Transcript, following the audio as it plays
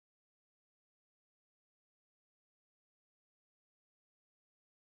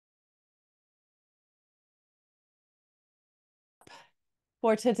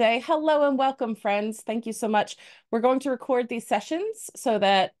for today. Hello and welcome, friends. Thank you so much. We're going to record these sessions so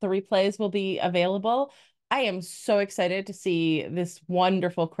that the replays will be available. I am so excited to see this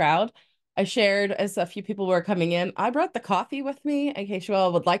wonderful crowd. I shared as a few people were coming in, I brought the coffee with me in case you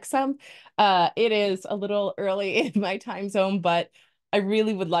all would like some. It is a little early in my time zone, but I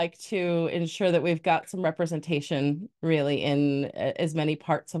really would like to ensure that we've got some representation really in as many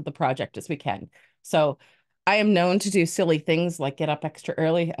parts of the project as we can. So I am known to do silly things like get up extra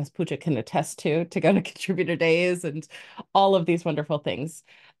early, as Pooja can attest to go to contributor days and all of these wonderful things.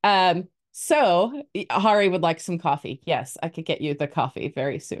 So Hari would like some coffee. Yes, I could get you the coffee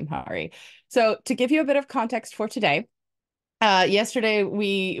very soon, Hari. So to give you a bit of context for today, yesterday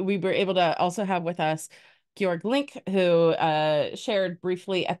we were able to also have with us Georg Link, who shared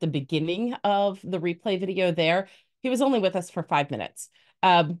briefly at the beginning of the replay video there. He was only with us for 5 minutes.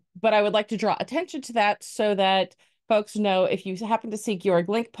 But I would like to draw attention to that so that folks know if you happen to see Georg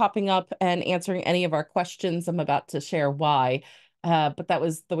Link popping up and answering any of our questions, I'm about to share why. But that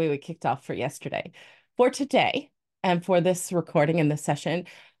was the way we kicked off for yesterday. For today, and for this recording and this session,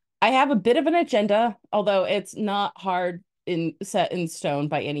 I have a bit of an agenda, although it's not hard set in stone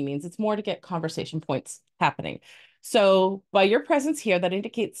by any means. It's more to get conversation points happening. So by your presence here, that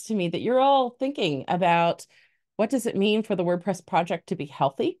indicates to me that you're all thinking about what does it mean for the WordPress project to be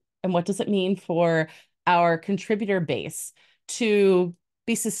healthy? And what does it mean for our contributor base to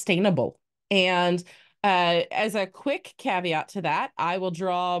be sustainable? And as a quick caveat to that, I will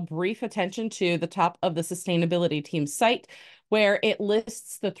draw brief attention to the top of the sustainability team site, where it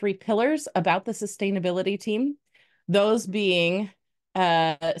lists the 3 pillars about the sustainability team, those being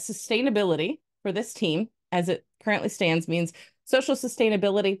sustainability for this team, as it currently stands, means social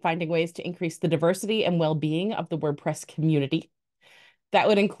sustainability, finding ways to increase the diversity and well-being of the WordPress community. That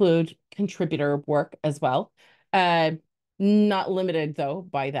would include contributor work as well. Not limited, though,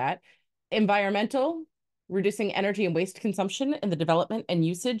 by that. Environmental, reducing energy and waste consumption in the development and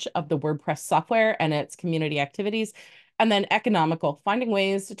usage of the WordPress software and its community activities. And then economical, finding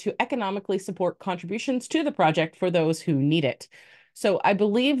ways to economically support contributions to the project for those who need it. So I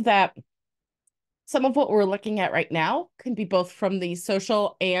believe that some of what we're looking at right now can be both from the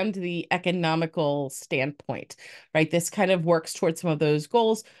social and the economical standpoint, right? This kind of works towards some of those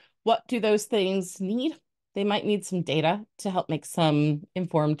goals. What do those things need? They might need some data to help make some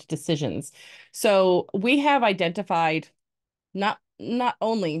informed decisions. So we have identified not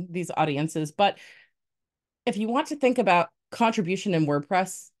only these audiences, but if you want to think about contribution in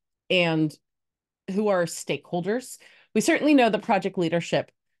WordPress and who are stakeholders, we certainly know the project leadership.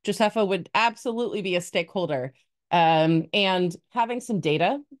 Josefa would absolutely be a stakeholder. And having some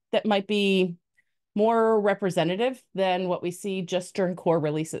data that might be more representative than what we see just during core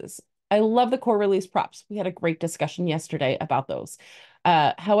releases. I love the core release props. We had a great discussion yesterday about those.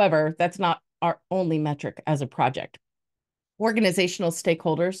 However, that's not our only metric as a project. Organizational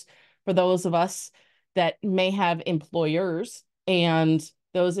stakeholders, for those of us that may have employers and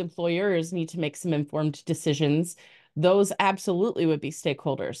those employers need to make some informed decisions, those absolutely would be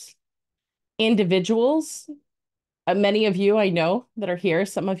stakeholders. Individuals, many of you I know that are here,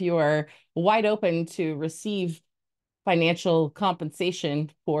 some of you are wide open to receive financial compensation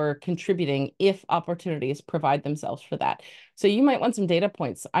for contributing if opportunities provide themselves for that. So you might want some data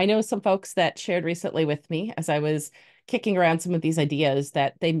points. I know some folks that shared recently with me as I was kicking around some of these ideas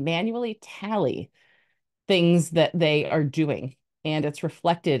that they manually tally things that they are doing, and it's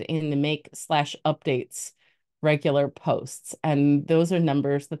reflected in the make/updates regular posts. And those are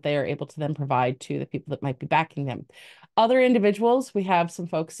numbers that they are able to then provide to the people that might be backing them. Other individuals, we have some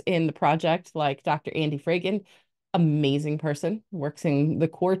folks in the project like Dr. Andy Fragan, amazing person, works in the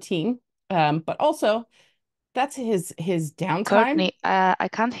core team, but also that's his downtime. Courtney, I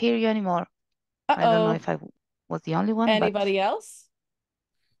can't hear you anymore. I don't know Uh-oh. if I was the only one, but Anybody else?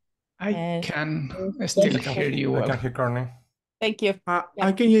 I And can Yes, still hear you. I can hear Courtney. thank you.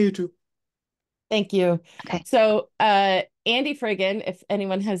 I can hear you too. Thank you. okay. So Andy Friggin, if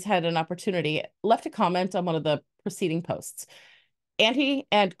anyone has had an opportunity, left a comment on one of the preceding posts. Andy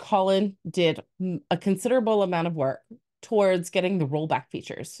and Colin did a considerable amount of work towards getting the rollback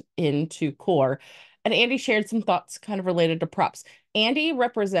features into core. And Andy shared some thoughts kind of related to props. Andy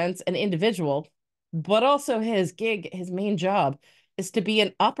represents an individual, but also his gig, his main job is to be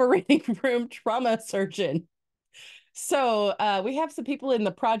an operating room trauma surgeon. So we have some people in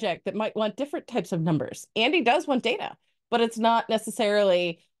the project that might want different types of numbers. Andy does want data, but it's not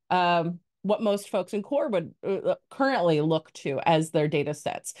necessarily what most folks in core would currently look to as their data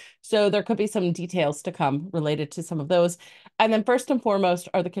sets. So there could be some details to come related to some of those. And then first and foremost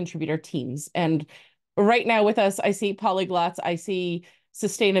are the contributor teams. And right now with us, I see polyglots, I see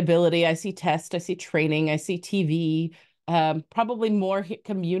sustainability, I see test, I see training, I see TV, probably more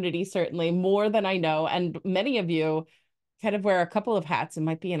community, certainly more than I know. And many of you kind of wear a couple of hats and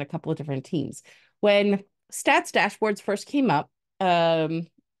might be in a couple of different teams. When stats dashboards first came up,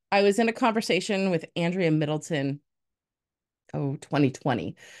 I was in a conversation with Andrea Middleton,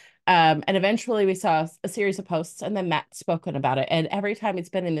 2020. And eventually we saw a series of posts, and then Matt spoken about it. And every time it's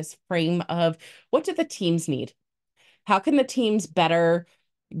been in this frame of, what do the teams need? How can the teams better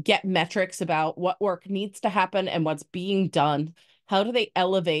get metrics about what work needs to happen and what's being done? How do they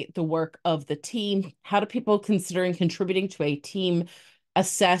elevate the work of the team? How do people considering contributing to a team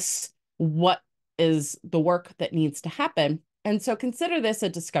assess what is the work that needs to happen? And so consider this a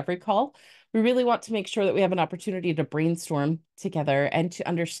discovery call. We really want to make sure that we have an opportunity to brainstorm together and to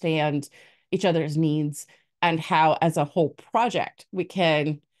understand each other's needs, and how, as a whole project, we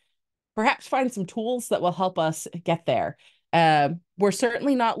can perhaps find some tools that will help us get there. We're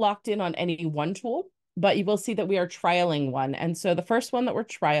certainly not locked in on any one tool, but you will see that we are trialing one. And so the first one that we're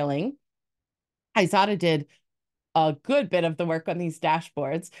trialing, Izada did a good bit of the work on these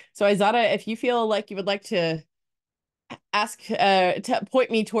dashboards. So Izada, if you feel like you would like to ask, to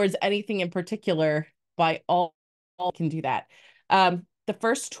point me towards anything in particular, by all can do that. The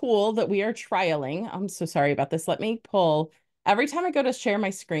first tool that we are trialing, I'm so sorry about this. Let me pull. Every time I go to share my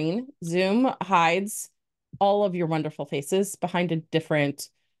screen, Zoom hides all of your wonderful faces behind a different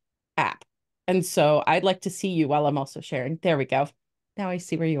app. And so I'd like to see you while I'm also sharing. There we go. Now I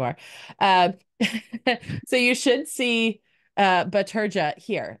see where you are. So you should see Baturja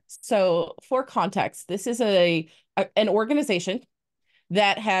here. So for context, this is an organization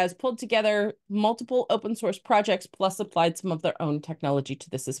that has pulled together multiple open source projects, plus applied some of their own technology to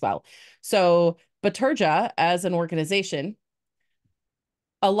this as well. So Baturja, as an organization,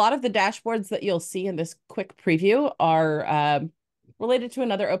 a lot of the dashboards that you'll see in this quick preview are related to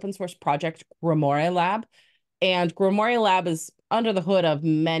another open source project, Grimoire Lab. And Grimoire Lab is under the hood of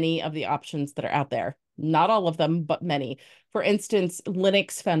many of the options that are out there. Not all of them, but many. For instance,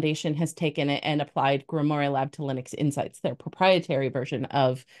 Linux Foundation has taken it and applied Grimoire Lab to Linux Insights, their proprietary version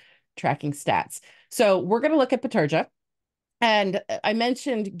of tracking stats. So we're going to look at Baturja. And I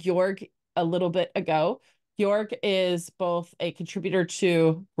mentioned Georg a little bit ago. Georg is both a contributor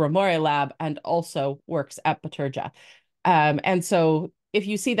to Grimoire Lab and also works at Baturja. And so if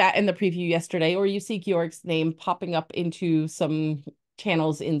you see that in the preview yesterday, or you see Georg's name popping up into some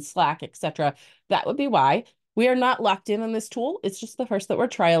channels in Slack, etc., that would be why. We are not locked in on this tool. It's just the first that we're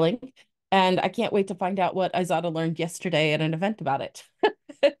trialing. And I can't wait to find out what Izada learned yesterday at an event about it.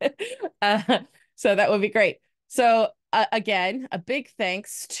 So that would be great. So again, a big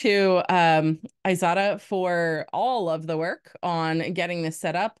thanks to Izada for all of the work on getting this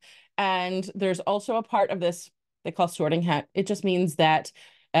set up. And there's also a part of this they call sorting hat. It just means that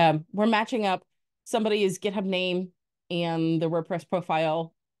we're matching up somebody's GitHub name and their WordPress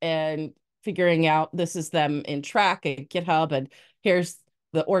profile and figuring out this is them in track at GitHub, and here's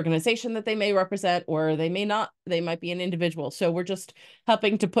the organization that they may represent, or they may not. They might be an individual. So we're just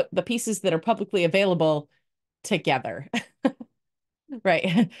helping to put the pieces that are publicly available together.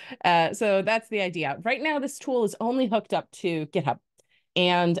 Right. So that's the idea. Right now, this tool is only hooked up to GitHub.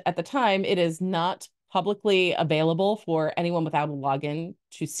 And at the time, it is not publicly available for anyone without a login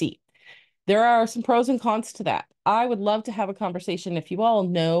to see. There are some pros and cons to that. I would love to have a conversation if you all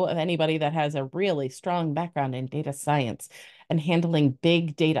know of anybody that has a really strong background in data science and handling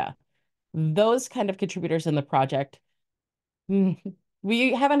big data. Those kind of contributors in the project,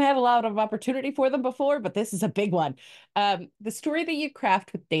 we haven't had a lot of opportunity for them before, but this is a big one. The story that you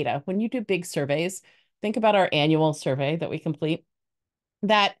craft with data, when you do big surveys, think about our annual survey that we complete,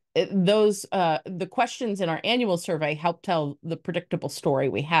 that the questions in our annual survey help tell the predictable story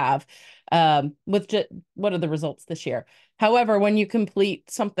we have with just what are the results this year. However, when you complete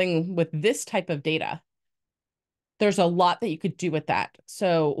something with this type of data, there's a lot that you could do with that.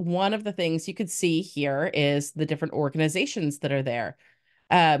 So one of the things you could see here is the different organizations that are there.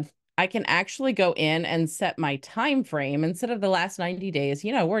 I can actually go in and set my time frame instead of the last 90 days.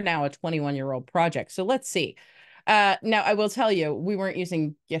 You know, we're now a 21-year-old project. So let's see. Now I will tell you, we weren't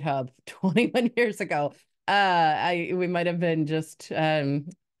using GitHub 21 years ago. We might have been just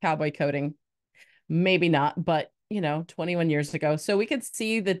cowboy coding. Maybe not, but 21 years ago. So we could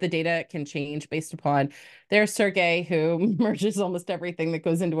see that the data can change based upon there's Sergey, who merges almost everything that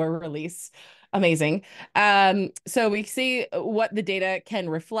goes into a release. Amazing. So we see what the data can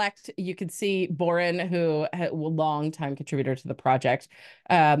reflect. You could see Boren, who a long time contributor to the project,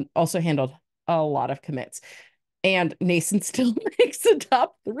 also handled a lot of commits. And Nason still makes the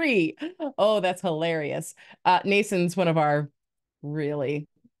top 3. Oh, that's hilarious. Nason's one of our really,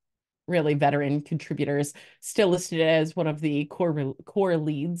 really veteran contributors, still listed as one of the core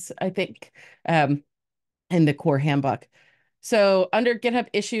leads, I think, in the core handbook. So under GitHub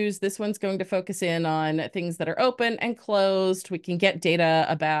issues, this one's going to focus in on things that are open and closed. We can get data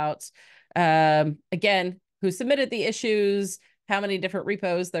about, again, who submitted the issues, how many different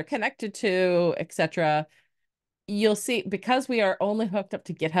repos they're connected to, etc. You'll see, because we are only hooked up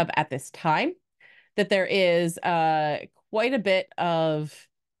to GitHub at this time, that there is quite a bit of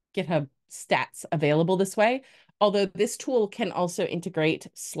GitHub stats available this way, although this tool can also integrate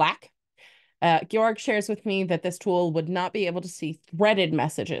Slack. Georg shares with me that this tool would not be able to see threaded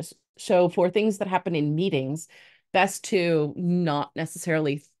messages. So for things that happen in meetings, best to not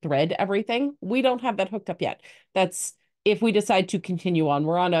necessarily thread everything. We don't have that hooked up yet. That's if we decide to continue on.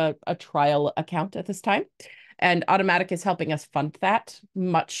 We're on a trial account at this time. And Automatic is helping us fund that.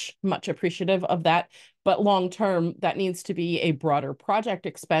 Much, much appreciative of that. But long term, that needs to be a broader project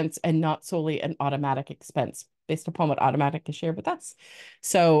expense and not solely an Automatic expense based upon what Automatic has shared with us.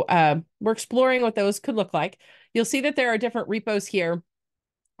 So we're exploring what those could look like. You'll see that there are different repos here.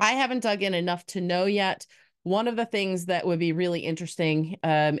 I haven't dug in enough to know yet. One of the things that would be really interesting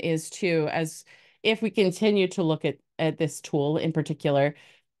is to, as if we continue to look at this tool in particular,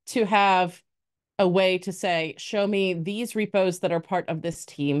 to have a way to say, show me these repos that are part of this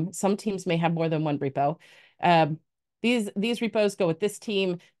team. Some teams may have more than one repo. These repos go with this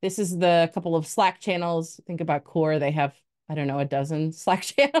team. This is the couple of Slack channels. Think about Core. They have, I don't know, a dozen Slack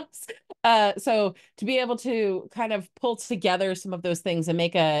channels. So to be able to kind of pull together some of those things and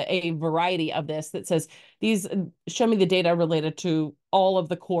make a variety of this that says, these show me the data related to all of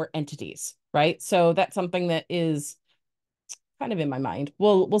the core entities, right? So that's something that is kind of in my mind.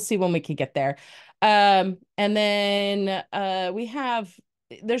 We'll see when we can get there. And then we have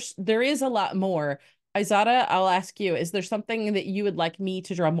there is a lot more. Izada, I'll ask you, is there something that you would like me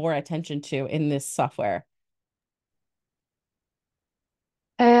to draw more attention to in this software?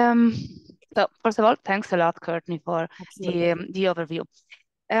 So first of all, thanks a lot, Courtney, for the overview.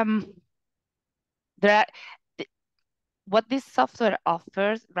 There are, what this software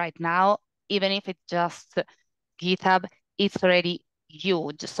offers right now, even if it's just GitHub, it's already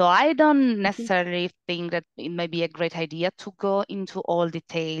huge. So I don't necessarily think that it may be a great idea to go into all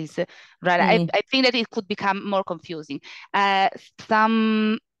details, right? I think that it could become more confusing. The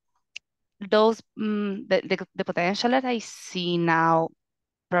potential that I see now,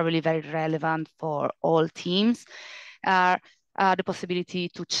 probably very relevant for all teams, are the possibility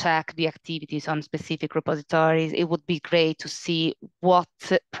to check the activities on specific repositories. It would be great to see what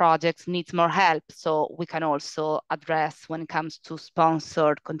projects needs more help. So we can also address, when it comes to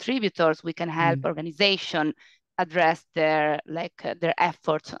sponsored contributors, we can help organization address their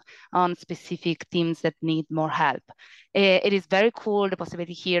efforts on specific teams that need more help. It is very cool, the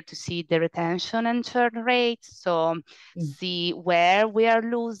possibility here to see the retention and churn rates. So see where we are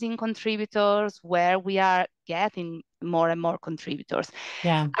losing contributors, where we are getting more and more contributors.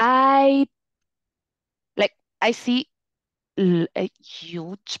 Yeah. I see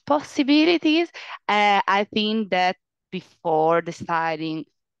huge possibilities. I think that before deciding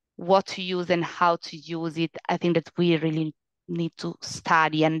what to use and how to use it, I think that we really need to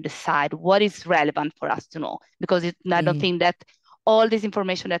study and decide what is relevant for us to know, because I don't think that all this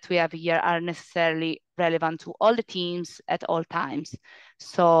information that we have here are necessarily relevant to all the teams at all times.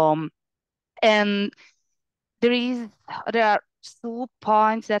 So, and there are 2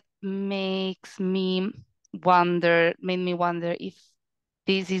 points that made me wonder if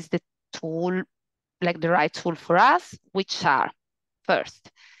this is the tool, like the right tool for us, which are,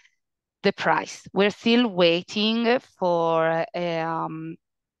 first, the price. We're still waiting for a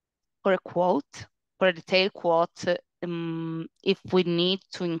quote, for a detailed quote, if we need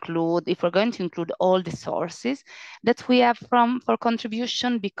to include, if we're going to include all the sources that we have for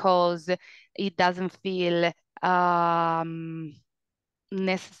contribution, because it doesn't feel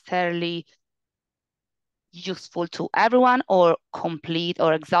necessarily useful to everyone or complete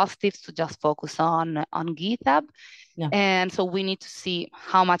or exhaustive to just focus on GitHub. Yeah. And so we need to see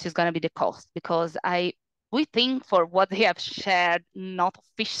how much is going to be the cost, because we think, for what they have shared, not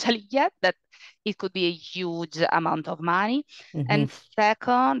officially yet, that it could be a huge amount of money. And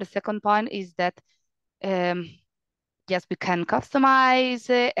the second point is that yes, we can customize.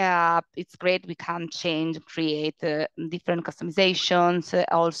 It's great. We can change, create different customizations,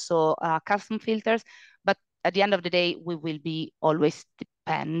 also custom filters. But at the end of the day, we will be always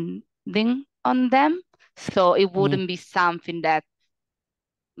depending on them. So it wouldn't be something that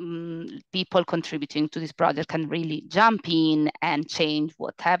people contributing to this project can really jump in and change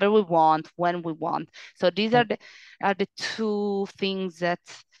whatever we want when we want. So these are the two things that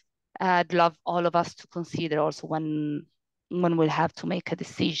I'd love all of us to consider also when we'll have to make a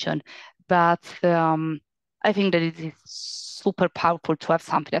decision. But I think that it is super powerful to have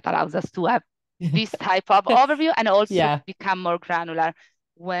something that allows us to have this type of overview and also Yeah. become more granular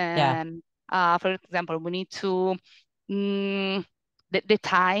Yeah. when, for example, we need to the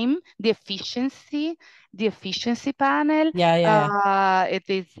time, the efficiency panel. Yeah. It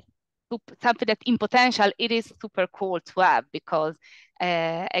is something that in potential it is super cool to have because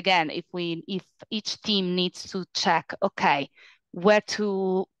again, if each team needs to check, okay, where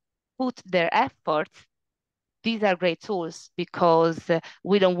to put their efforts, these are great tools because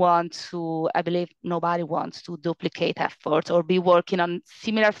we don't want to, I believe nobody wants to duplicate efforts or be working on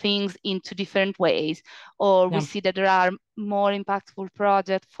similar things into different ways. Or we Yeah. see that there are more impactful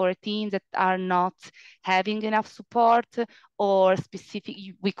projects for teams that are not having enough support or specific,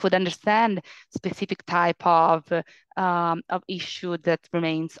 we could understand specific type of issue that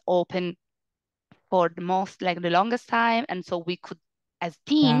remains open for the longest time. And so we could, as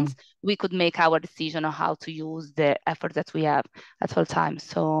Yeah. teams, we could make our decision on how to use the effort that we have at all times.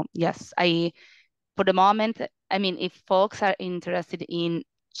 So yes, for the moment, I mean, if folks are interested in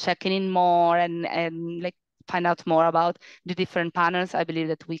checking in more and like find out more about the different panels, I believe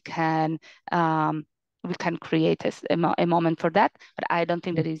that we can create a moment for that. But I don't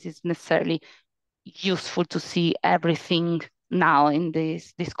think that it is necessarily useful to see everything now in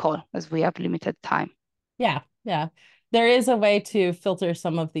this call as we have limited time. Yeah. There is a way to filter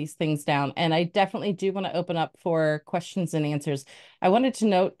some of these things down, and I definitely do want to open up for questions and answers. I wanted to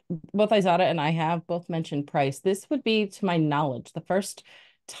note both Izada and I have both mentioned price. This would be, to my knowledge, the first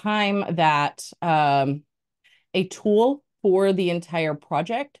time that a tool for the entire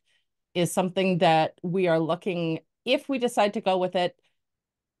project is something that we are looking, if we decide to go with it,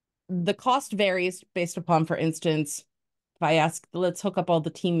 the cost varies based upon, for instance, if I ask, let's hook up all the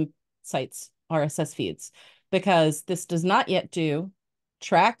team sites, RSS feeds, because this does not yet do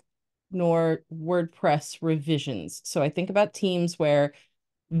track nor WordPress revisions. So I think about teams where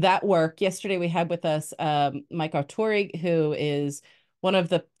that work. Yesterday we had with us Mike Autori, who is one of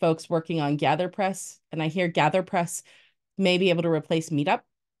the folks working on GatherPress, and I hear GatherPress may be able to replace Meetup.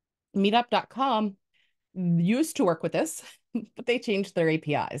 Meetup.com used to work with this, but they changed their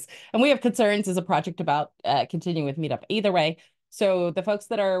APIs. And we have concerns as a project about continuing with Meetup either way. So the folks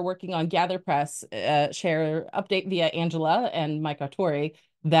that are working on GatherPress share update via Angela and Mike Autori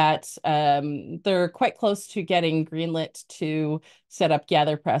that they're quite close to getting greenlit to set up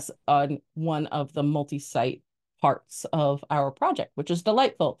GatherPress on one of the multi-site parts of our project, which is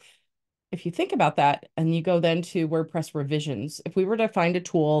delightful. If you think about that and you go then to WordPress revisions, if we were to find a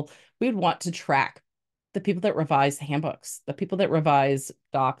tool, we'd want to track the people that revise handbooks, the people that revise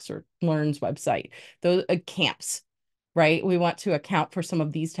docs or Learn's website, those camps, right? We want to account for some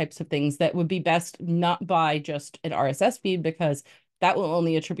of these types of things that would be best not by just an RSS feed, because that will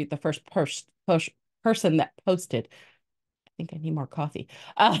only attribute the first person that posted. I think I need more coffee.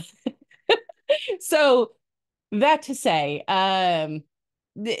 So that to say,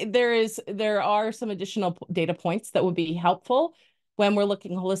 there are some additional data points that would be helpful when we're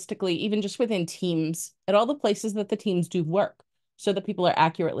looking holistically, even just within teams, at all the places that the teams do work, so that people are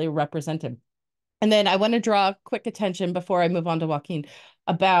accurately represented. And then I want to draw quick attention before I move on to Joaquin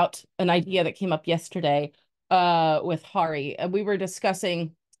about an idea that came up yesterday with Hari. We were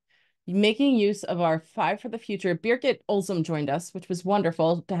discussing making use of our Five for the Future. Birgit Olsum joined us, which was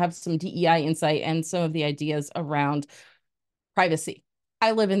wonderful to have some DEI insight and some of the ideas around privacy.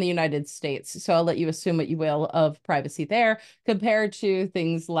 I live in the United States, so I'll let you assume what you will of privacy there compared to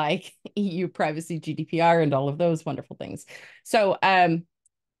things like EU privacy, GDPR, and all of those wonderful things. So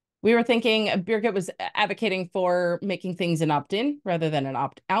we were thinking, Birgit was advocating for making things an opt-in rather than an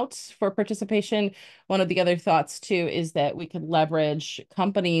opt-out for participation. One of the other thoughts too is that we could leverage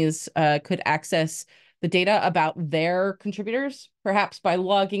companies could access the data about their contributors, perhaps by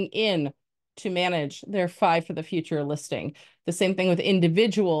logging in to manage their Five for the Future listing. The same thing with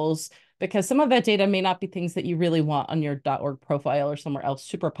individuals, because some of that data may not be things that you really want on your .org profile or somewhere else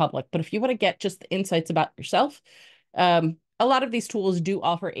super public. But if you want to get just the insights about yourself, a lot of these tools do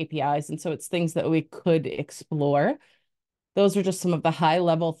offer APIs, and so it's things that we could explore. Those are just some of the high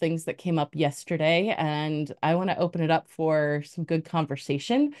level things that came up yesterday, and I want to open it up for some good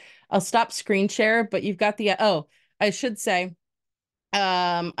conversation. I'll stop screen share, but you've got the, oh, I should say,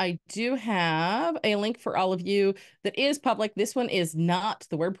 I do have a link for all of you that is public. This one is not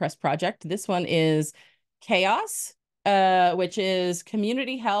the WordPress project. This one is Chaos. which is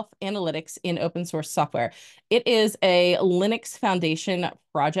Community Health Analytics in Open Source Software. It is a Linux Foundation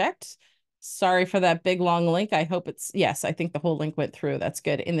project. Sorry for that big long link. I hope it's, yes, I think the whole link went through. That's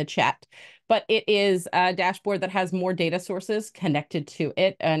good in the chat. But it is a dashboard that has more data sources connected to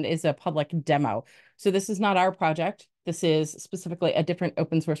it and is a public demo. So this is not our project. This is specifically a different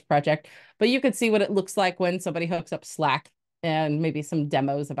open source project, but you could see what it looks like when somebody hooks up Slack and maybe some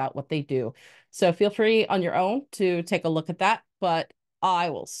demos about what they do. So feel free on your own to take a look at that, but I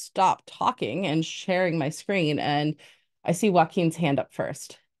will stop talking and sharing my screen. And I see Joaquin's hand up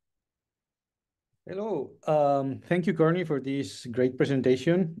first. Hello. Thank you, Courtney, for this great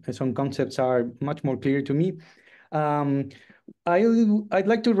presentation. Some concepts are much more clear to me. I'd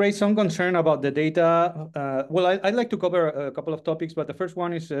like to raise some concern about the data. Well, I'd like to cover a couple of topics, but the first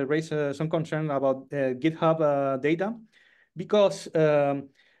one is raise some concern about GitHub data, because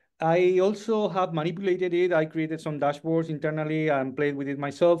I also have manipulated it. I created some dashboards internally and played with it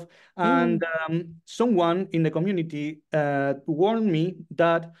myself. And someone in the community warned me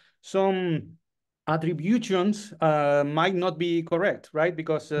that some attributions might not be correct, right?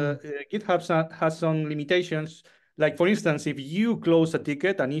 Because GitHub has some limitations. Like, for instance, if you close a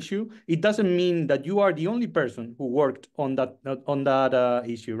ticket, an issue, it doesn't mean that you are the only person who worked on that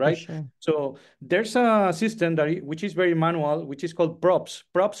issue, right? Sure. So there's a system which is very manual, which is called props.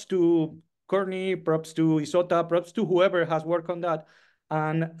 Props to Courtney, props to Isota, props to whoever has worked on that.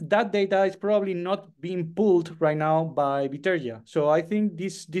 And that data is probably not being pulled right now by Vitergia. So I think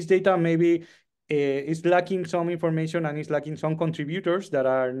this data maybe is lacking some information and is lacking some contributors that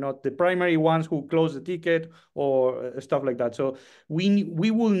are not the primary ones who close the ticket or stuff like that. So we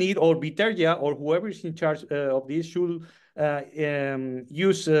will need, or Vitergia or whoever is in charge of this should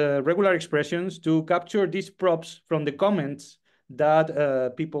use regular expressions to capture these props from the comments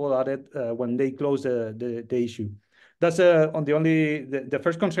that people added when they close the issue. That's the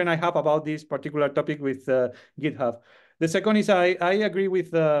first concern I have about this particular topic with GitHub. The second is I agree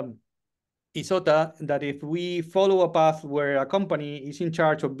with Isota that if we follow a path where a company is in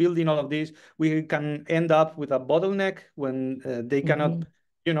charge of building all of this, we can end up with a bottleneck when they cannot,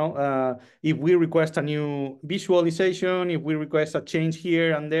 if we request a new visualization, if we request a change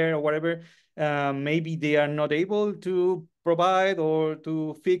here and there or whatever, maybe they are not able to provide or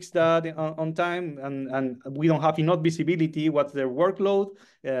to fix that on time, and we don't have enough visibility what's their workload,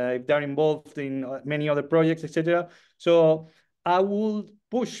 if they're involved in many other projects, etc. So I will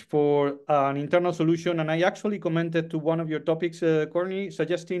push for an internal solution. And I actually commented to one of your topics, Courtney,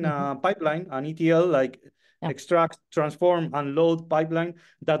 suggesting a pipeline, an ETL, like extract, transform, and load pipeline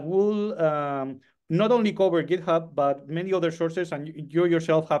that will not only cover GitHub, but many other sources. And you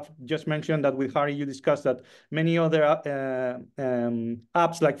yourself have just mentioned that with Harry, you discussed that many other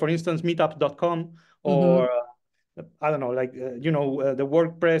apps, like, for instance, meetup.com or I don't know, like, the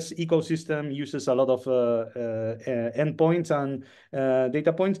WordPress ecosystem uses a lot of endpoints and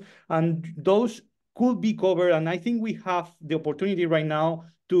data points, and those could be covered. And I think we have the opportunity right now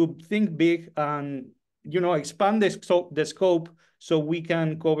to think big and, expand the scope so we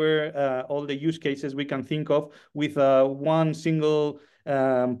can cover all the use cases we can think of with one single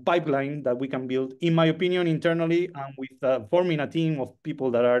pipeline that we can build, in my opinion, internally, and with forming a team of people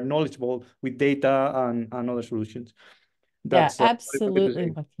that are knowledgeable with data and other solutions. Yeah, That's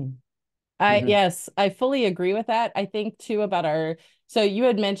absolutely, Joaquin. Yes, I fully agree with that. I think too about so you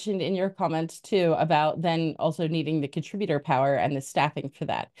had mentioned in your comments too about then also needing the contributor power and the staffing for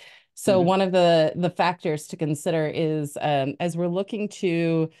that. So one of the factors to consider is as we're looking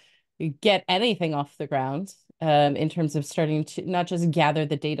to get anything off the ground, in terms of starting to not just gather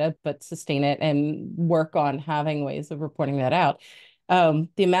the data, but sustain it and work on having ways of reporting that out.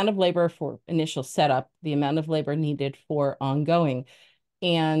 The amount of labor for initial setup, the amount of labor needed for ongoing,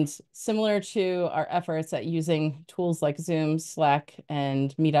 and similar to our efforts at using tools like Zoom, Slack,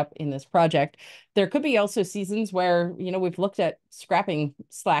 and Meetup in this project, there could be also seasons where, we've looked at scrapping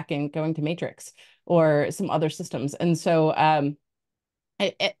Slack and going to Matrix or some other systems. And so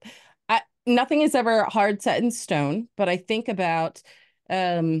nothing is ever hard set in stone, but I think about,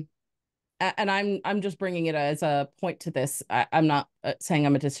 and I'm just bringing it as a point to this. I'm not saying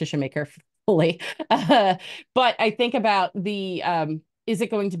I'm a decision maker fully, but I think about is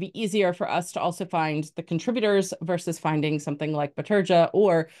it going to be easier for us to also find the contributors versus finding something like Bitergia,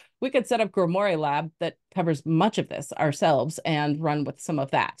 or we could set up Grimoire Lab that covers much of this ourselves and run with some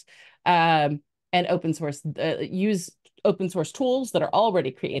of that, and open source, use open source tools that are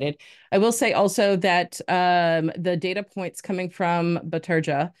already created. I will say also that the data points coming from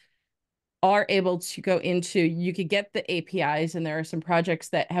Bitergia are able to go into, you could get the APIs, and there are some projects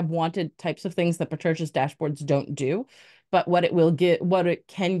that have wanted types of things that Patricia's dashboards don't do. But what it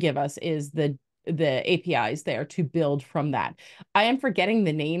can give us is the APIs there to build from that. I am forgetting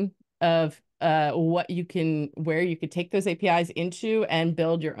the name of where you could take those APIs into and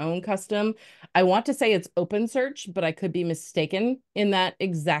build your own custom. I want to say it's OpenSearch, but I could be mistaken in that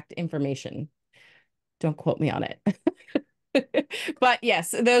exact information. Don't quote me on it. But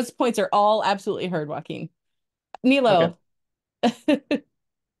yes, those points are all absolutely heard, Joaquin. Nilo. Okay.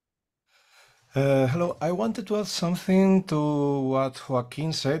 Hello, I wanted to add something to what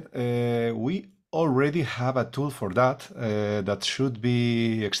Joaquin said. We already have a tool for that that should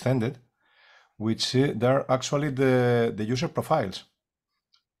be extended, which they're actually the user profiles.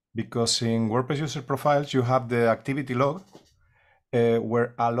 Because in WordPress user profiles, you have the activity log,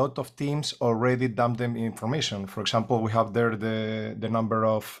 where a lot of teams already dump them information. For example, we have there the number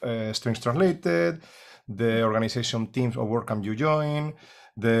of strings translated, the organization teams or WordCamp you join.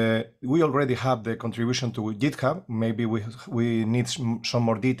 We already have the contribution to GitHub. Maybe we need some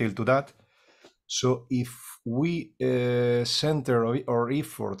more detail to that. So if we center our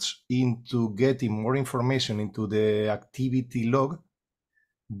efforts into getting more information into the activity log,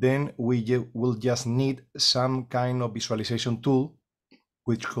 then we will just need some kind of visualization tool,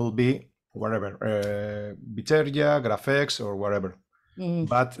 which could be whatever, Bitergia, GraphX, or whatever.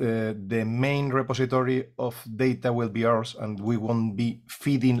 But the main repository of data will be ours, and we won't be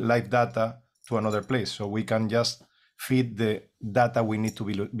feeding live data to another place. So we can just feed the data we need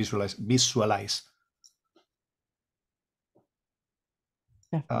to visualize.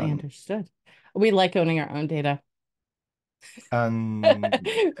 Definitely understood. We like owning our own data. And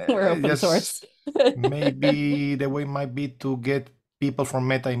we're open source. Maybe the way might be to get people from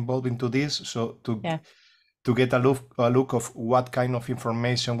Meta involved into this, so to get a look of what kind of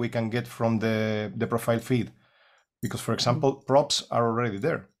information we can get from the profile feed, because for example, props are already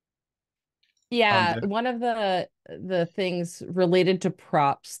there. Yeah, one of the things related to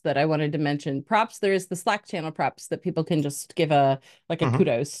props that I wanted to mention, props, there is the Slack channel props that people can just give a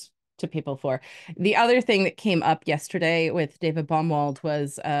kudos to people for. The other thing that came up yesterday with David Baumwald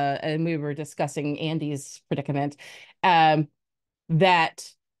was, and we were discussing Andy's predicament,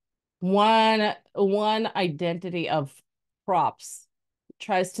 that one identity of props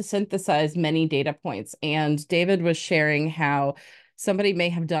tries to synthesize many data points. And David was sharing how somebody may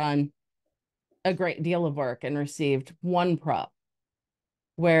have done a great deal of work and received one prop.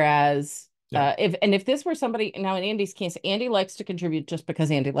 Whereas if this were somebody, now in Andy's case, Andy likes to contribute just because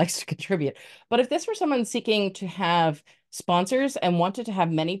Andy likes to contribute. But if this were someone seeking to have sponsors and wanted to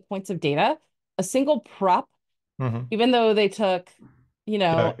have many points of data, a single prop, even though they took,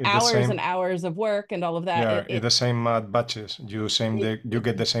 hours and hours of work and all of that. It's the same batches. You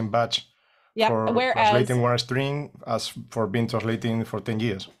get the same batch for translating one string as for being translating for 10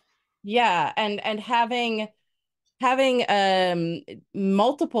 years. Yeah, and having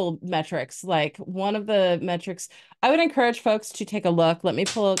multiple metrics, like one of the metrics, I would encourage folks to take a look. Let me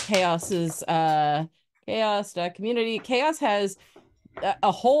pull Chaos's community. Chaos has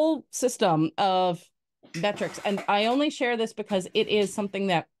a whole system of metrics, and I only share this because it is something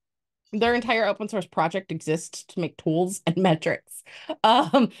that their entire open source project exists to make tools and metrics.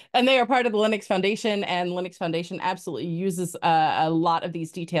 And they are part of the Linux Foundation, and Linux Foundation absolutely uses a lot of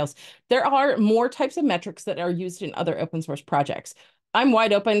these details. There are more types of metrics that are used in other open source projects. I'm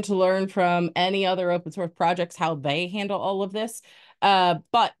wide open to learn from any other open source projects how they handle all of this.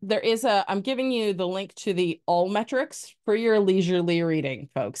 But I'm giving you the link to the all metrics for your leisurely reading,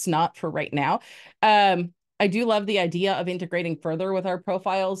 folks, not for right now. I do love the idea of integrating further with our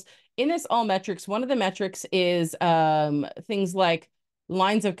profiles. In this all metrics, one of the metrics is things like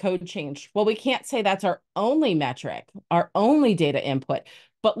lines of code change. Well, we can't say that's our only metric, our only data input,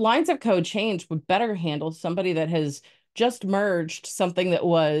 but lines of code change would better handle somebody that has just merged something that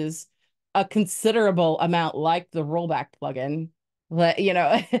was a considerable amount, like the rollback plugin.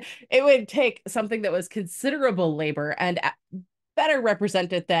 It would take something that was considerable labor and better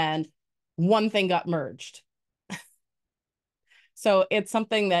represented than one thing got merged. So it's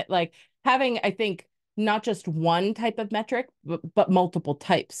something that, like, having, I think, not just one type of metric, but multiple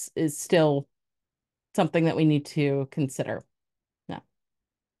types is still something that we need to consider.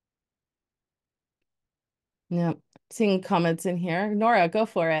 Yeah. Seeing comments in here. Nora, go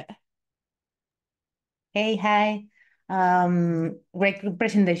for it. Hey, hi. Great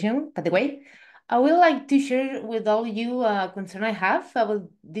presentation, by the way. I would like to share with all you a concern I have about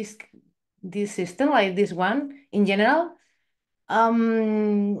this system, like this one in general.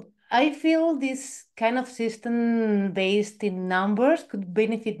 I feel this kind of system based in numbers could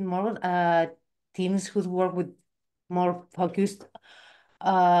benefit more teams who work with more focused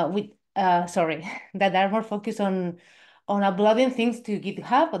sorry, that are more focused on uploading things to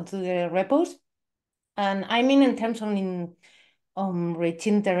GitHub and to the repos. And I mean in terms of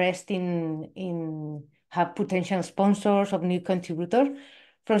reaching interest in have potential sponsors of new contributors.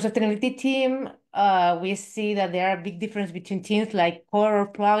 From sustainability team, we see that there are big difference between teams like core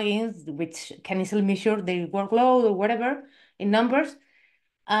or plugins, which can easily measure their workload or whatever in numbers.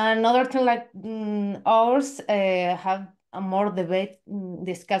 Another thing like ours have a more debate,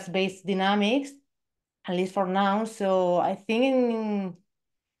 discuss-based dynamics, at least for now. So I think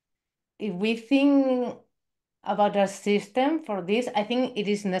if we think about a system for this, I think it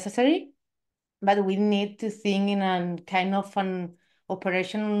is necessary, but we need to think in a kind of an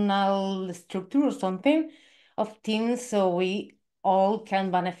operational structure or something of teams so we all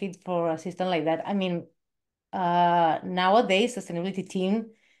can benefit for a system like that. I mean, nowadays, sustainability team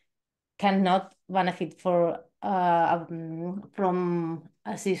cannot benefit from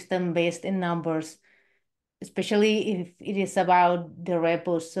a system based in numbers, especially if it is about the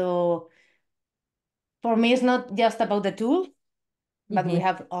repos. So for me, it's not just about the tool, but we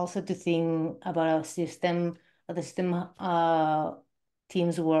have also to think about a system, the system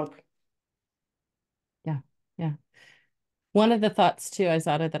teams work. Yeah, yeah. One of the thoughts too,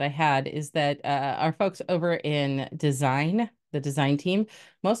 Azada, that I had is that our folks over in design, the design team,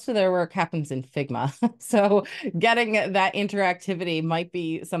 most of their work happens in Figma. So getting that interactivity might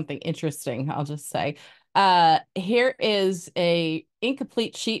be something interesting, I'll just say. Here is a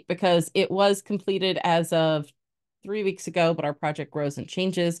incomplete sheet because it was completed as of 3 weeks ago, but our project grows and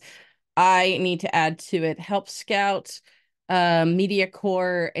changes. I need to add to it Help Scout, Media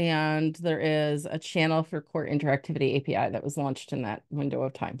Core, and there is a channel for Core Interactivity API that was launched in that window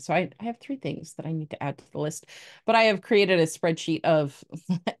of time. So I have 3 things that I need to add to the list, but I have created a spreadsheet of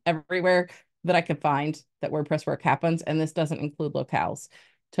everywhere that I could find that WordPress work happens, and this doesn't include locales.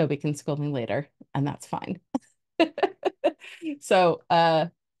 Toby can scold me later, and that's fine. So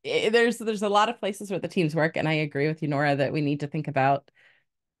there's a lot of places where the teams work, and I agree with you, Nora, that we need to think about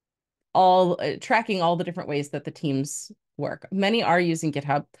all tracking all the different ways that the teams work. Many are using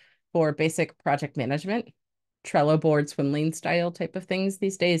GitHub for basic project management, Trello board, swim lane style type of things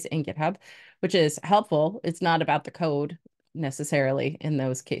these days in GitHub, which is helpful. It's not about the code necessarily in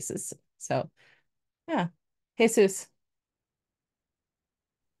those cases. So yeah. Jesus.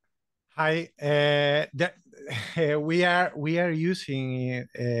 Hi, we are using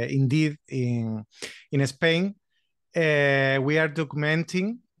indeed in Spain. We are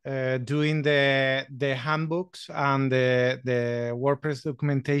documenting, doing the handbooks and the WordPress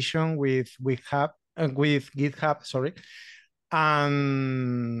documentation with GitHub, sorry.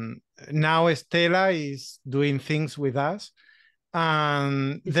 And now Stella is doing things with us,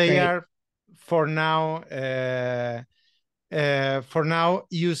 and It's they great. are for now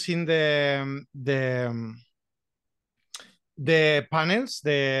using the panels,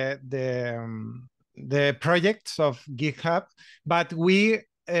 the projects of GitHub, but we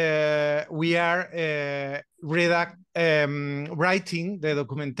are writing the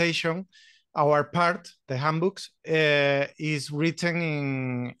documentation. Our part, the handbooks, is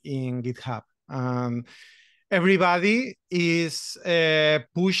written in GitHub. Everybody is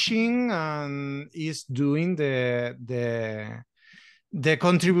pushing and is doing the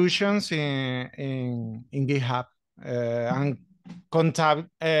contributions in GitHub and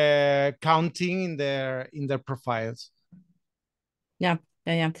counting in their profiles. Yeah.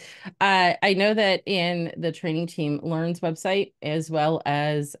 I know that in the training team Learn's website, as well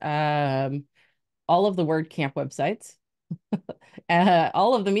as all of the WordCamp websites,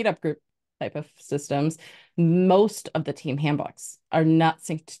 all of the meetup group type of systems, most of the team handbooks are not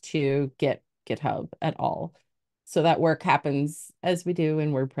synced to GitHub at all. So that work happens as we do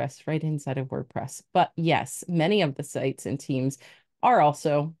in WordPress, right inside of WordPress. But yes, many of the sites and teams are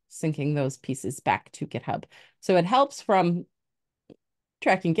also syncing those pieces back to GitHub. So it helps from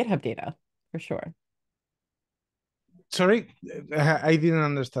tracking GitHub data for sure. Sorry, I didn't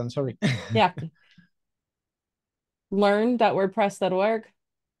understand. Sorry. Yeah. Learn.wordpress.org.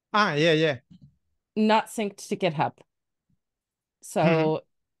 Yeah. Not synced to GitHub. So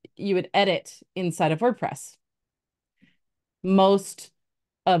you would edit inside of WordPress. Most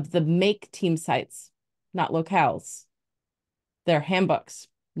of the make team sites, not locales, their handbooks,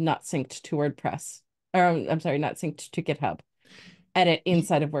 not synced to WordPress. Or I'm sorry, not synced to GitHub. Edit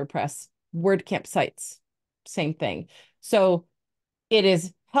inside of WordPress. WordCamp sites, same thing. So it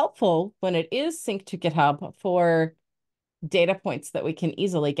is helpful when it is synced to GitHub for data points that we can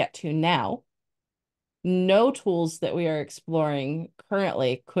easily get to now. No tools that we are exploring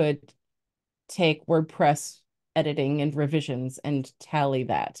currently could take WordPress editing and revisions and tally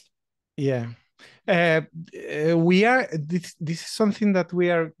that. Yeah. We are this is something that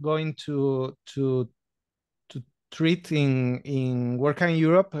we are going to treat in Work in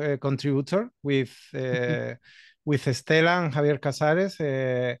Europe contributor with Estela and Javier Casares,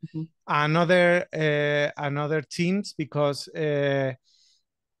 another teams, because there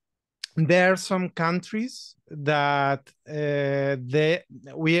are some countries that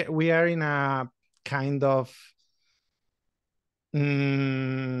we are in a kind of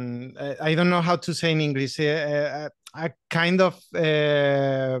I don't know how to say in English, a kind of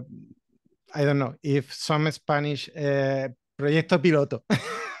I don't know if some Spanish proyecto piloto.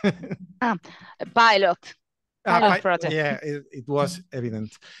 Pilot. Pilot project. Yeah, it was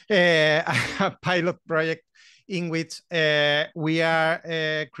evident. A pilot project in which we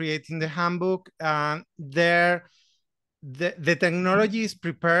are creating the handbook, and there the technology is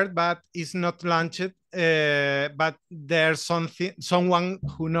prepared but is not launched. But there's someone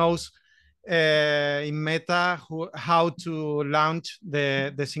who knows in Meta how to launch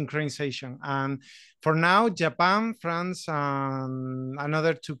the synchronization. And for now, Japan, France, and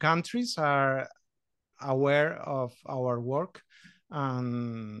another 2 countries are aware of our work,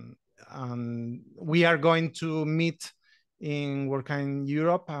 and we are going to meet in Work in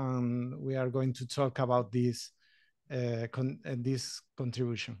Europe, and we are going to talk about this this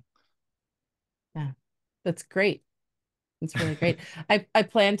contribution. Yeah, that's great. It's really great. I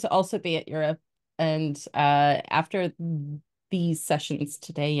plan to also be at Europe, and after these sessions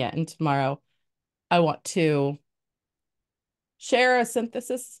today and tomorrow, I want to share a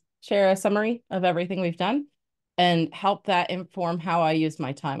synthesis, share a summary of everything we've done, and help that inform how I use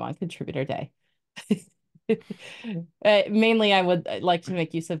my time on Contributor Day. Mainly, I would like to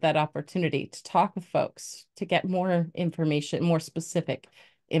make use of that opportunity to talk with folks, to get more information, more specific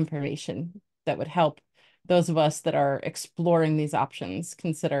information that would help those of us that are exploring these options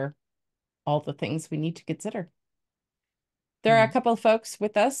consider all the things we need to consider. There are a couple of folks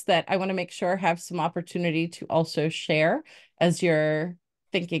with us that I want to make sure have some opportunity to also share as you're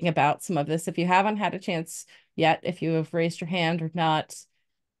thinking about some of this. If you haven't had a chance yet, if you have raised your hand or not,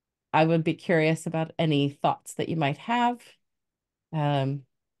 I would be curious about any thoughts that you might have,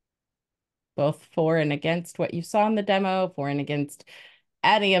 both for and against what you saw in the demo, for and against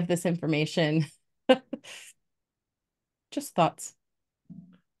any of this information. Just thoughts.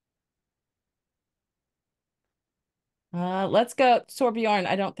 Let's go. Sorbjorn,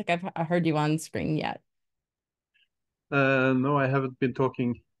 I don't think I've heard you on screen yet. No, I haven't been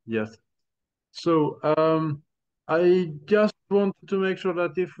talking yet. So I just wanted to make sure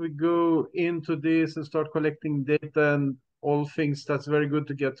that if we go into this and start collecting data and all things, that's very good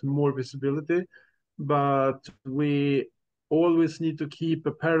to get more visibility. But we always need to keep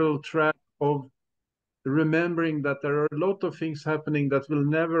a parallel track of remembering that there are a lot of things happening that will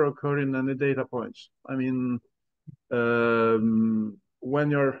never occur in any data points. I mean,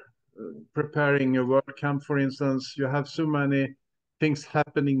 when you're preparing a WordCamp, for instance, you have so many things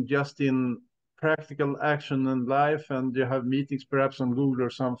happening just in practical action and life, and you have meetings perhaps on Google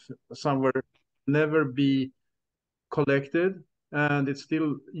or somewhere never be collected, and it's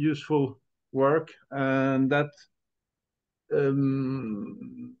still useful work, and that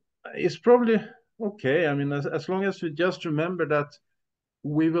is probably okay. I mean, as long as we just remember that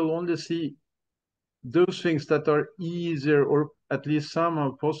we will only see those things that are easier or at least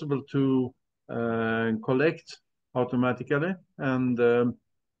somehow possible to collect automatically, and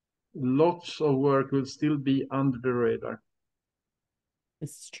lots of work will still be under the radar.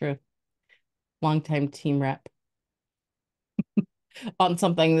 This is true. Longtime team rep on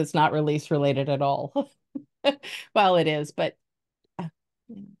something that's not release related at all. Well, it is, but I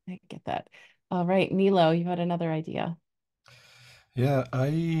get that. All right, Nilo, you had another idea. Yeah,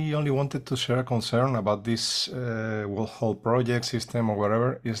 I only wanted to share a concern about this whole project system or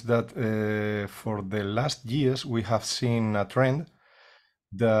whatever, is that for the last years we have seen a trend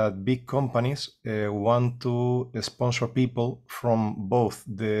that big companies want to sponsor people from both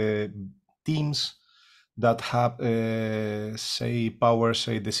the teams that have, say, power,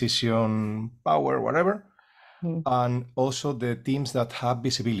 say, decision power, whatever, and also the teams that have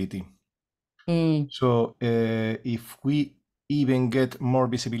visibility. So if we even get more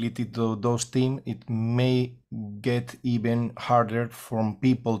visibility to those teams, it may get even harder from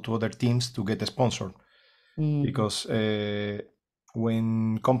people to other teams to get sponsored. Because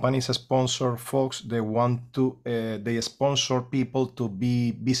when companies sponsor folks, they want to, they sponsor people to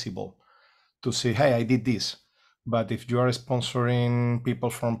be visible, to say, hey, I did this. But if you are sponsoring people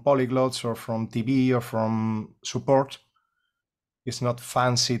from Polyglots or from TV or from support, it's not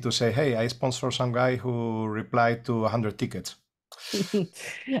fancy to say, hey, I sponsor some guy who replied to 100 tickets.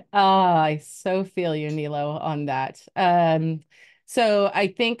 I so feel you, Nilo, on that. So I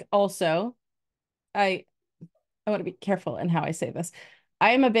think also I I want to be careful in how I say this.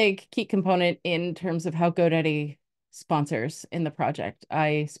 I am a big key component in terms of how GoDaddy sponsors in the project.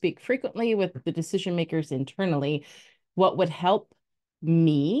 I speak frequently with the decision makers internally. What would help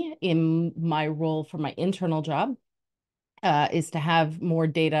me in my role for my internal job is to have more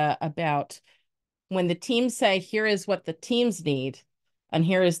data about when the teams say, here is what the teams need, and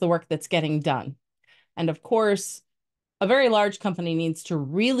here is the work that's getting done. And of course, a very large company needs to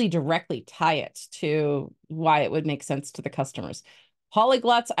really directly tie it to why it would make sense to the customers.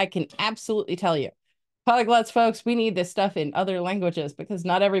 Polyglots, I can absolutely tell you. Polyglots, folks, we need this stuff in other languages because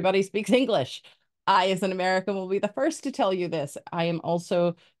not everybody speaks English. I, as an American, will be the first to tell you this. I am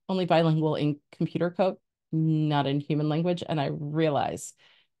also only bilingual in computer code, not in human language, and I realize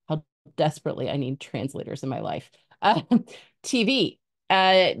how desperately I need translators in my life. Uh, TV.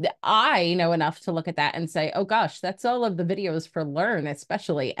 I know enough to look at that and say, oh gosh, that's all of the videos for Learn,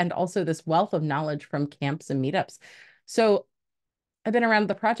 especially, and also this wealth of knowledge from camps and meetups. So I've been around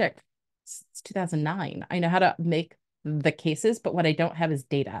the project since 2009. I know how to make the cases, but what I don't have is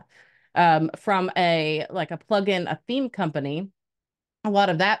data. From a plugin, a theme company, a lot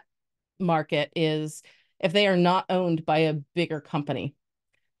of that market is if they are not owned by a bigger company.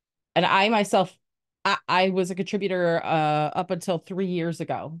 And I myself, I was a contributor up until 3 years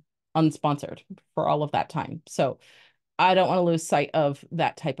ago, unsponsored for all of that time. So I don't want to lose sight of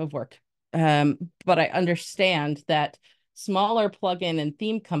that type of work. But I understand that smaller plugin and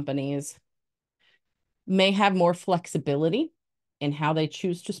theme companies may have more flexibility in how they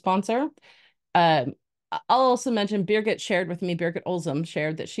choose to sponsor. Um, I'll also mention Birgit shared with me, Birgit Olsum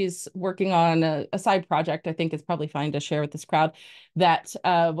shared that she's working on a side project. I think it's probably fine to share with this crowd that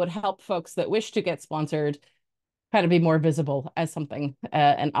would help folks that wish to get sponsored kind of be more visible as something,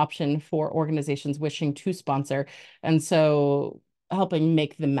 an option for organizations wishing to sponsor. And so helping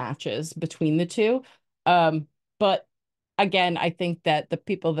make the matches between the two. But again, I think that the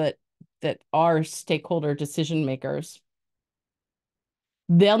people that are stakeholder decision makers,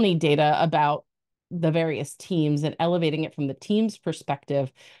 they'll need data about the various teams, and elevating it from the team's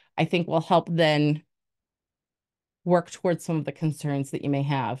perspective, I think will help then work towards some of the concerns that you may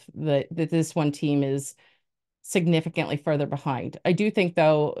have, that this one team is significantly further behind. I do think,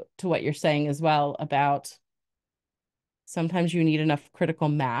 though, to what you're saying as well about sometimes you need enough critical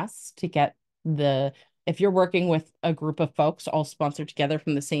mass to get if you're working with a group of folks all sponsored together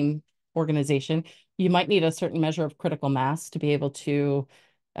from the same organization, you might need a certain measure of critical mass to be able to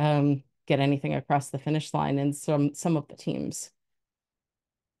get anything across the finish line. And some of the teams.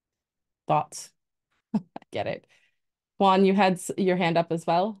 Thoughts? I get it. Juan, you had your hand up as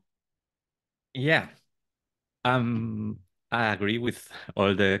well. Yeah. I agree with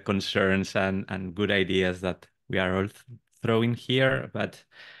all the concerns and good ideas that we are all throwing here, but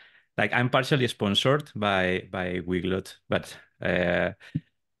like I'm partially sponsored by Wiglot, but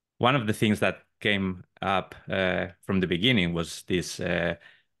one of the things that came up from the beginning was this: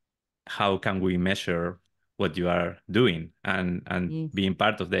 how can we measure what you are doing? And being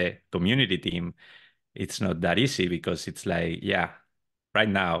part of the community team, it's not that easy because it's like, yeah, right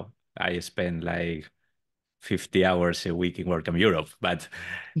now I spend like 50 hours a week in WordCamp Europe, but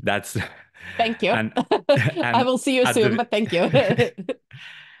that's Thank you. and I will see you soon, but thank you.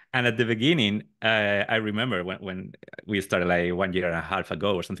 And at the beginning, I remember when we started like 1 year and a half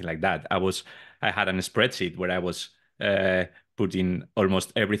ago or something like that, I had a spreadsheet where I was putting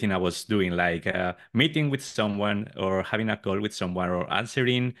almost everything I was doing, like meeting with someone or having a call with someone or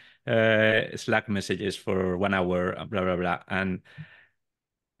answering Slack messages for 1 hour, blah, blah, blah. And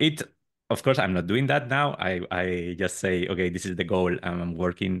it, of course, I'm not doing that now. I just say, okay, this is the goal, and I'm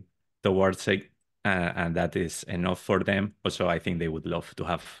working towards it, and that is enough for them. Also, I think they would love to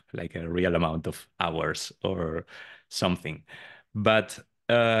have like a real amount of hours or something. But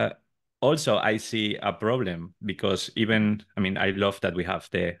also, I see a problem because even, I mean, I love that we have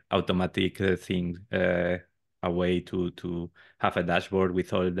the automatic thing, a way to have a dashboard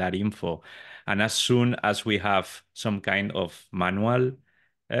with all that info. And as soon as we have some kind of manual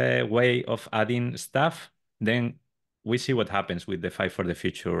way of adding stuff, then we see what happens with the Five for the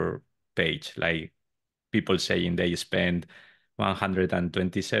Future page. Like people saying they spend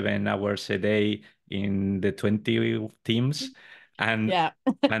 127 hours a day in the 20 teams. And yeah.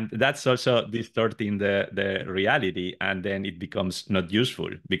 and that's also distorting the reality. And then it becomes not useful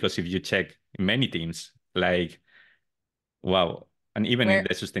because if you check many teams, like Wow. And even in Where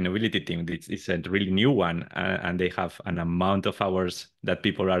the sustainability team, it's a really new one, and they have an amount of hours that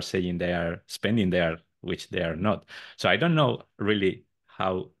people are saying they are spending there, which they are not. So I don't know really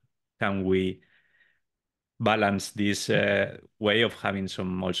how can we balance this way of having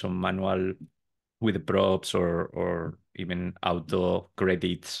some also manual with props or even auto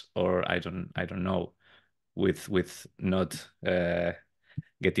credits, or I don't know, with not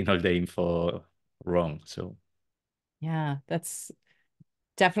getting all the info wrong. So yeah, that's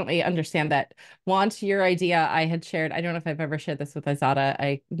definitely understand that. Want your idea I had shared. I don't know if I've ever shared this with Azada.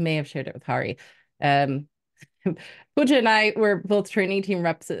 I may have shared it with Hari. Um, Pooja and I were both training team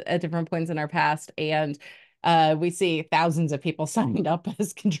reps at different points in our past, and we see thousands of people signed up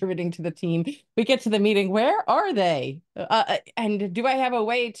as contributing to the team. We get to the meeting, where are they? And do I have a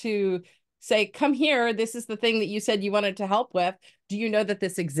way to say, come here, this is the thing that you said you wanted to help with. Do you know that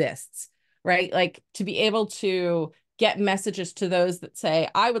this exists? Right? Like to be able to get messages to those that say,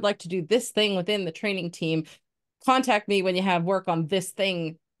 I would like to do this thing within the training team. Contact me when you have work on this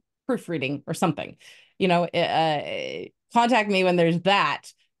thing, proofreading or something. Contact me when there's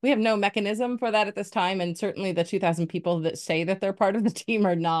that. We have no mechanism for that at this time, and certainly the 2,000 people that say that they're part of the team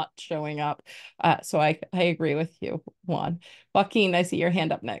are not showing up. So I agree with you, Juan. Joaquin, I see your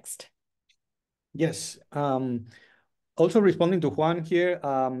hand up next. Yes. Also responding to Juan here,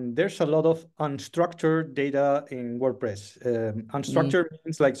 there's a lot of unstructured data in WordPress. Unstructured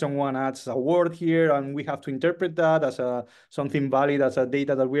means like someone adds a word here and we have to interpret that as something valid as a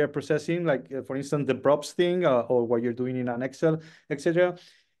data that we are processing, like for instance, the props thing or what you're doing in an Excel, etc.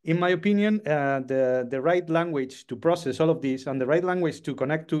 In my opinion, the right language to process all of this and the right language to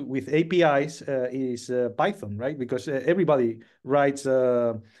connect to with APIs is Python, right? Because everybody writes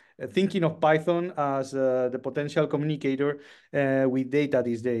thinking of Python as the potential communicator with data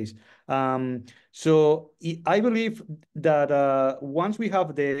these days. So I believe that once we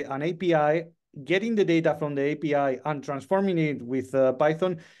have an API, getting the data from the API and transforming it with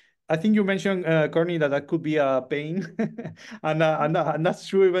Python, I think you mentioned, Courtney, that could be a pain, and that's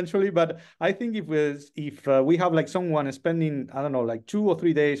true eventually. But I think if we have like someone spending, I don't know, like 2 or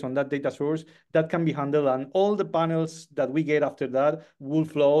 3 days on that data source, that can be handled, and all the panels that we get after that will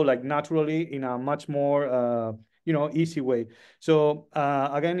flow like naturally in a much more easy way. So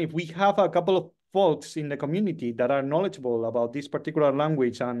again, if we have a couple of folks in the community that are knowledgeable about this particular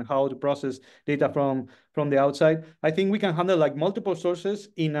language and how to process data from the outside, I think we can handle like multiple sources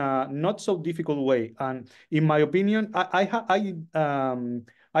in a not so difficult way. And in my opinion, I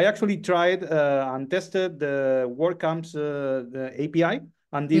actually tried and tested the WordCamps the API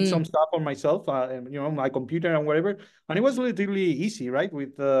and did some stuff on myself, my computer and whatever. And it was relatively easy, right?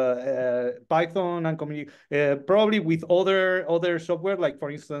 With Python and probably with other software, like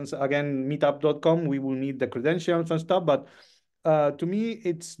for instance, again, meetup.com, we will need the credentials and stuff, but to me,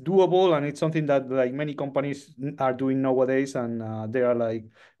 it's doable, and it's something that like many companies are doing nowadays, and there are like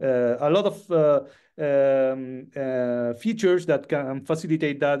a lot of features that can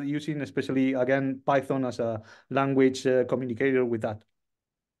facilitate that using, especially again, Python as a language communicator with that.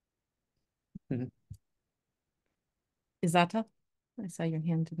 Izata, I saw your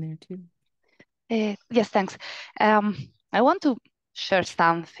hand in there too. Yes, thanks. I want to share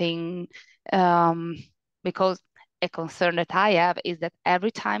something because a concern that I have is that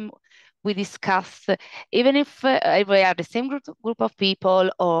every time we discuss, even if we are the same group of people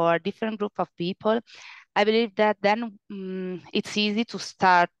or different group of people, I believe that then it's easy to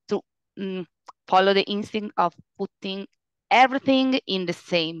start to follow the instinct of putting everything in the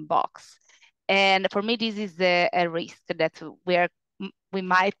same box. And for me, this is a risk that we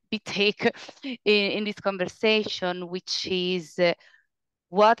might be take in this conversation, which is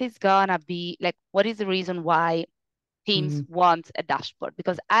what is gonna be like, what is the reason why teams want a dashboard?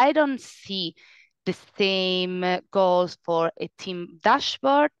 Because I don't see the same goals for a team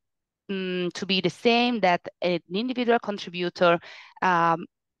dashboard to be the same that an individual contributor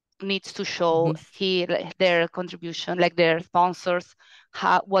needs to show their contribution, like their sponsors,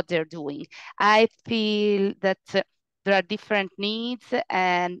 what they're doing. I feel that there are different needs,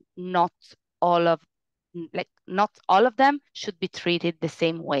 and not all of them should be treated the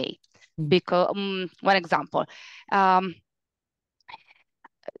same way. Because one example,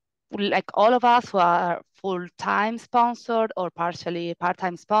 like all of us who are full-time sponsored or partially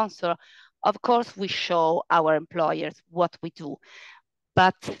part-time sponsor, of course we show our employers what we do,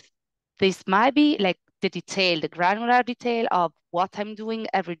 but this might be like the granular detail of what I'm doing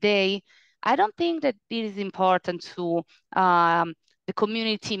every day. I don't think that it is important to the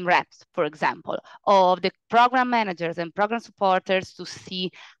community team reps, for example, of the program managers and program supporters to see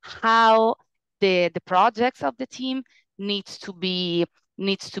how the projects of the team needs to be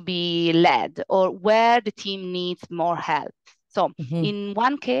led, or where the team needs more help. So in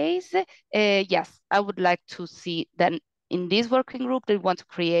one case, yes, I would like to see then in this working group, they want to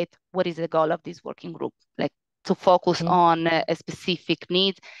create what is the goal of this working group, like to focus on a specific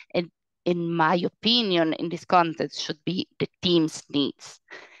need. And in my opinion, in this context, should be the team's needs.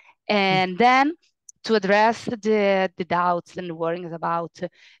 And then to address the doubts and the worries about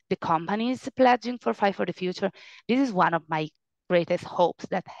the companies pledging for Five for the Future, this is one of my greatest hopes,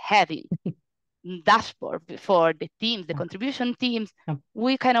 that having dashboard for the teams, the contribution teams,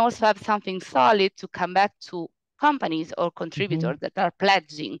 we can also have something solid to come back to companies or contributors that are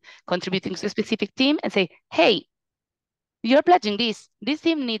pledging, contributing to a specific team, and say, hey, you're pledging this. This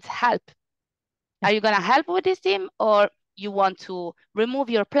team needs help. Are you going to help with this team, or you want to remove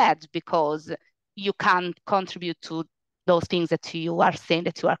your pledge because you can't contribute to those things that you are saying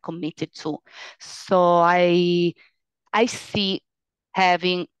that you are committed to? So I see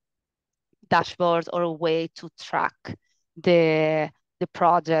having dashboards or a way to track the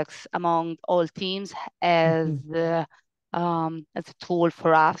projects among all teams as a tool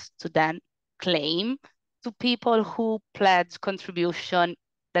for us to then claim to people who pledge contribution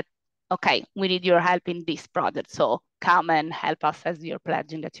that, okay, we need your help in this project, so come and help us as you're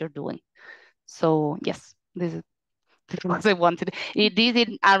pledging that you're doing. So yes, this is what I wanted. This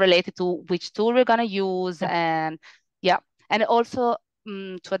is unrelated to which tool we're gonna use, and yeah, and also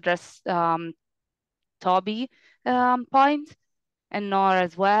to address Toby point, and Nora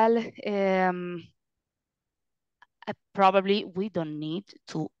as well. Probably we don't need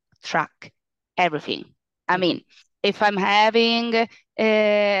to track everything. I mean, if I'm having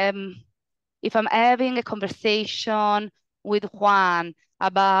a conversation with Juan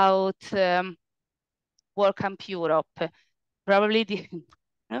about WordCamp Europe, probably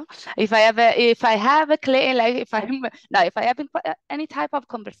if I have a claim, like if I have any type of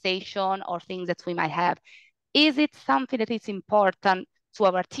conversation or things that we might have, is it something that is important to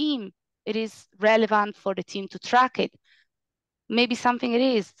our team? It is relevant for the team to track it. Maybe something it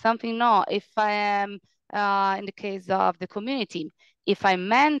is, something not. If I am, in the case of the community, if I'm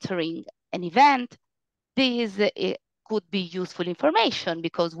mentoring an event, this could be useful information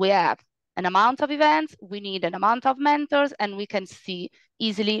because we have an amount of events, we need an amount of mentors, and we can see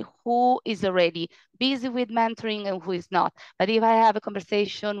easily who is already busy with mentoring and who is not. But if I have a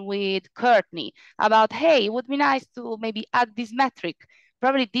conversation with Courtney about, hey, it would be nice to maybe add this metric,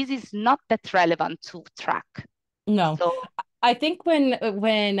 probably this is not that relevant to track. No. So I think when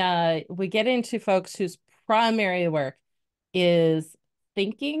we get into folks whose primary work is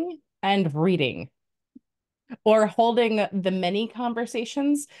thinking and reading or holding the many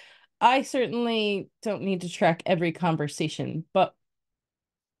conversations, I certainly don't need to track every conversation, but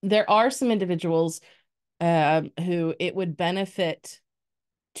there are some individuals who it would benefit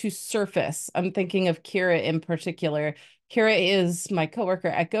to surface. I'm thinking of Kira in particular. Kira is my coworker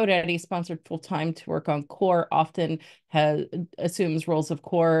at GoDaddy, sponsored full-time to work on core, often assumes roles of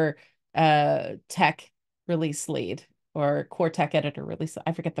core tech release lead or core tech editor release.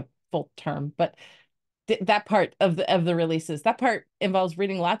 I forget the full term, but that part of the releases, that part involves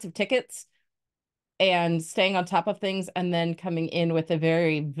reading lots of tickets and staying on top of things, and then coming in with a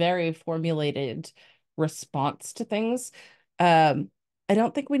very, very formulated response to things. I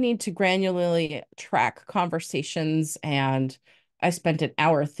don't think we need to granularly track conversations, and I spent an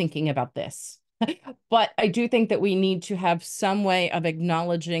hour thinking about this. But I do think that we need to have some way of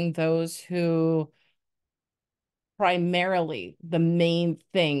acknowledging those who primarily the main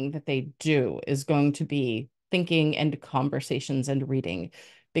thing that they do is going to be thinking and conversations and reading,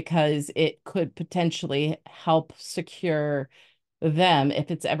 because it could potentially help secure them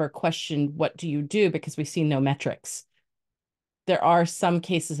if it's ever questioned, what do you do? Because we see no metrics. There are some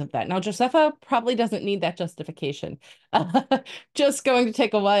cases of that. Now, Josefa probably doesn't need that justification. Just going to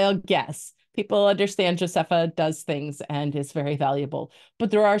take a wild guess. People understand Josefa does things and is very valuable,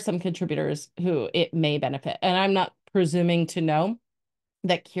 but there are some contributors who it may benefit. And I'm not presuming to know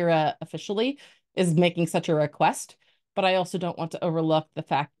that Kira officially is making such a request, but I also don't want to overlook the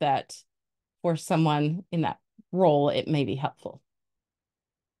fact that for someone in that role, it may be helpful.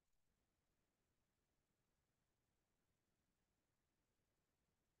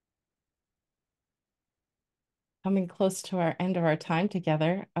 Coming close to our end of our time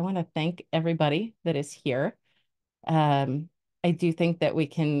together, I want to thank everybody that is here. I do think that we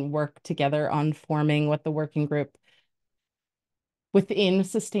can work together on forming what the working group within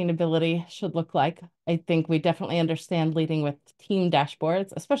sustainability should look like. I think we definitely understand leading with team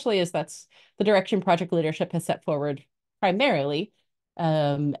dashboards, especially as that's the direction project leadership has set forward primarily.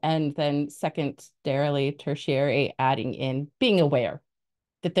 And then secondarily, tertiary, adding in being aware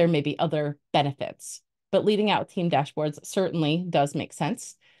that there may be other benefits. But leading out team dashboards certainly does make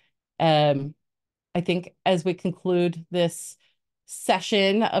sense. I think as we conclude this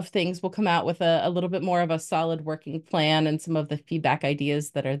session of things, we'll come out with a little bit more of a solid working plan and some of the feedback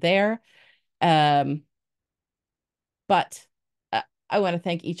ideas that are there. But I want to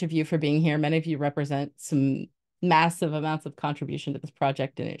thank each of you for being here. Many of you represent some massive amounts of contribution to this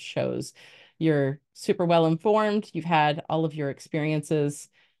project, and it shows. You're super well informed. You've had all of your experiences.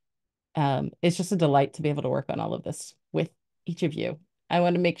 It's just a delight to be able to work on all of this with each of you. I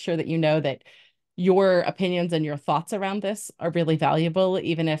want to make sure that you know that your opinions and your thoughts around this are really valuable,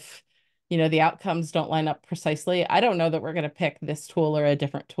 even if, you know, the outcomes don't line up precisely. I don't know that we're going to pick this tool or a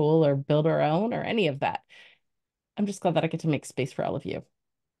different tool or build our own or any of that. I'm just glad that I get to make space for all of you.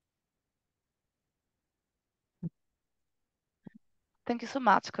 Thank you so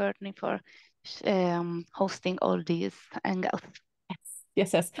much, Courtney, for hosting all these Hangouts.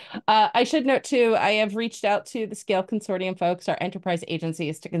 Yes. I should note too, I have reached out to the Scale Consortium folks, our enterprise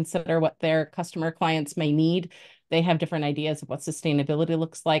agencies, to consider what their customer clients may need. They have different ideas of what sustainability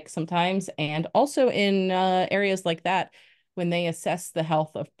looks like sometimes. And also in areas like that, when they assess the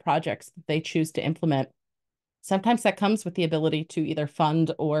health of projects that they choose to implement, sometimes that comes with the ability to either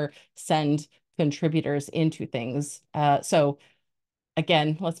fund or send contributors into things. So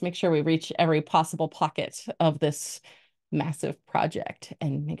again, let's make sure we reach every possible pocket of this massive project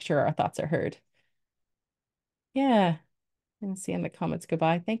and make sure our thoughts are heard. Yeah, and seeing the comments go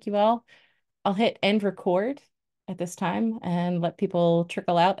by. Thank you all. I'll hit end record at this time and let people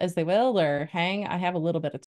trickle out as they will or hang. I have a little bit of